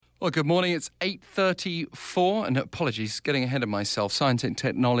Well, good morning. It's 8:34, and apologies, getting ahead of myself. Science and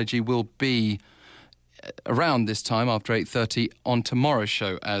Technology will be around this time after 8:30 on tomorrow's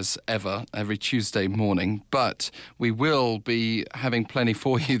show, as ever, every Tuesday morning. But we will be having plenty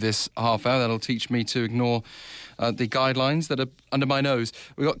for you this half hour. That'll teach me to ignore the guidelines that are under my nose.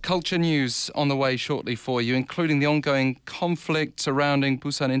 We've got culture news on the way shortly for you, including the ongoing conflict surrounding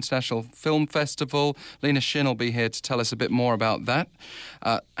Busan International Film Festival. Lena Shin will be here to tell us a bit more about that,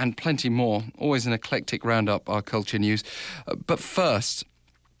 and plenty more. Always an eclectic roundup, our culture news. But first,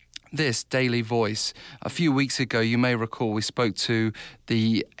 this Daily Voice. A few weeks ago, you may recall, we spoke to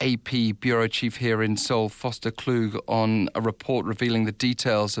the AP Bureau Chief here in Seoul, Foster Klug, on a report revealing the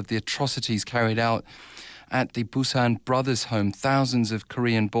details of the atrocities carried out at the Busan Brothers Home. Thousands of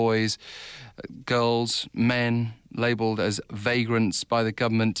Korean boys, girls, men, labelled as vagrants by the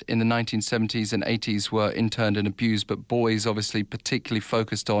government in the 1970s and 80s were interned and abused, but boys obviously particularly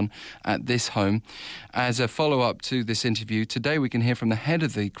focused on at this home. As a follow-up to this interview, today we can hear from the head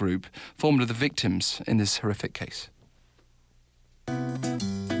of the group, formed of the victims in this horrific case.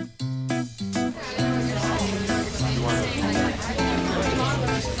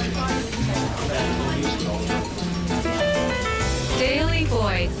 Daily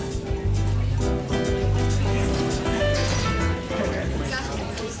Voice.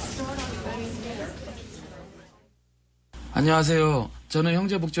 안녕하세요. 저는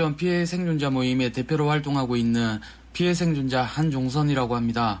형제복지원 피해 생존자 모임의 대표로 활동하고 있는 피해 생존자 한종선이라고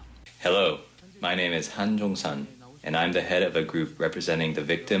합니다. Hello, my name is Han Jong-sun, and I'm the head of a group representing the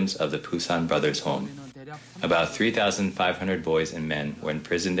victims of the Busan Brothers Home. About 3,500 boys and men were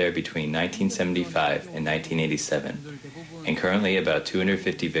imprisoned there between 1975 and 1987, and currently about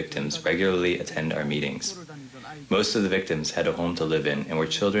 250 victims regularly attend our meetings. Most of the victims had a home to live in and were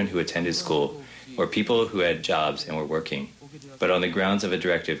children who attended school or people who had jobs and were working. But on the grounds of a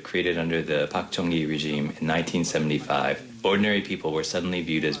directive created under the Park Chung-hee regime in 1975, ordinary people were suddenly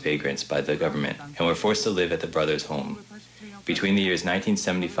viewed as vagrants by the government and were forced to live at the brothers' home. Between the years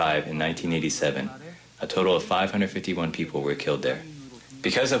 1975 and 1987, a total of 551 people were killed there.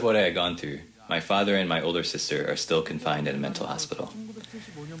 Because of what I had gone through, my father and my older sister are still confined in a mental hospital.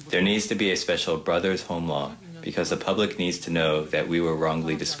 There needs to be a special brothers' home law because the public needs to know that we were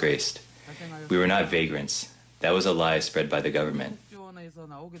wrongly disgraced. We were not vagrants. That was a lie spread by the government.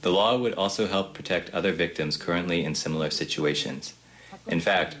 The law would also help protect other victims currently in similar situations. In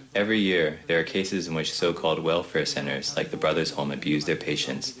fact, every year there are cases in which so-called welfare centers like the Brothers Home abuse their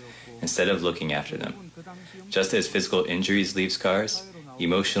patients instead of looking after them. Just as physical injuries leave scars,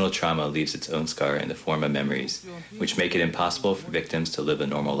 emotional trauma leaves its own scar in the form of memories, which make it impossible for victims to live a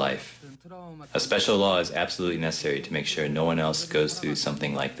normal life. A special law is absolutely necessary to make sure no one else goes through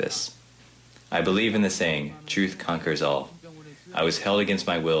something like this. I believe in the saying, truth conquers all. I was held against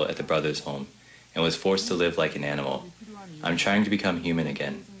my will at the Brothers' Home and was forced to live like an animal. I'm trying to become human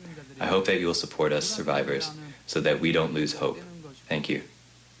again. I hope that you will support us survivors so that we don't lose hope. Thank you.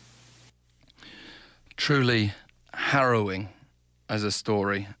 Truly harrowing as a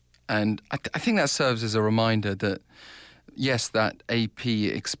story. And I think that serves as a reminder that, yes, that AP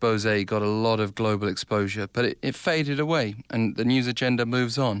expose got a lot of global exposure, but it faded away and the news agenda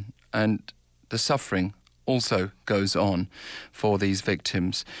moves on. And the suffering also goes on for these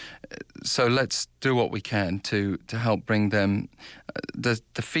victims. So let's do what we can to help bring them the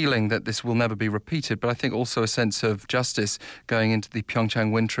feeling that this will never be repeated, but I think also a sense of justice going into the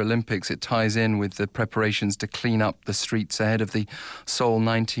Pyeongchang Winter Olympics. It ties in with the preparations to clean up the streets ahead of the Seoul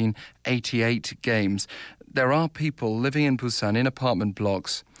 1988 Games. There are people living in Busan in apartment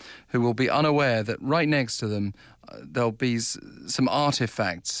blocks who will be unaware that right next to them there'll be some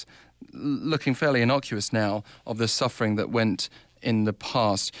artifacts looking fairly innocuous now of the suffering that went in the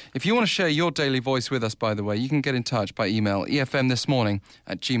past. If you want to share your daily voice with us, by the way, you can get in touch by email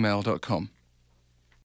efmthismorning@gmail.com.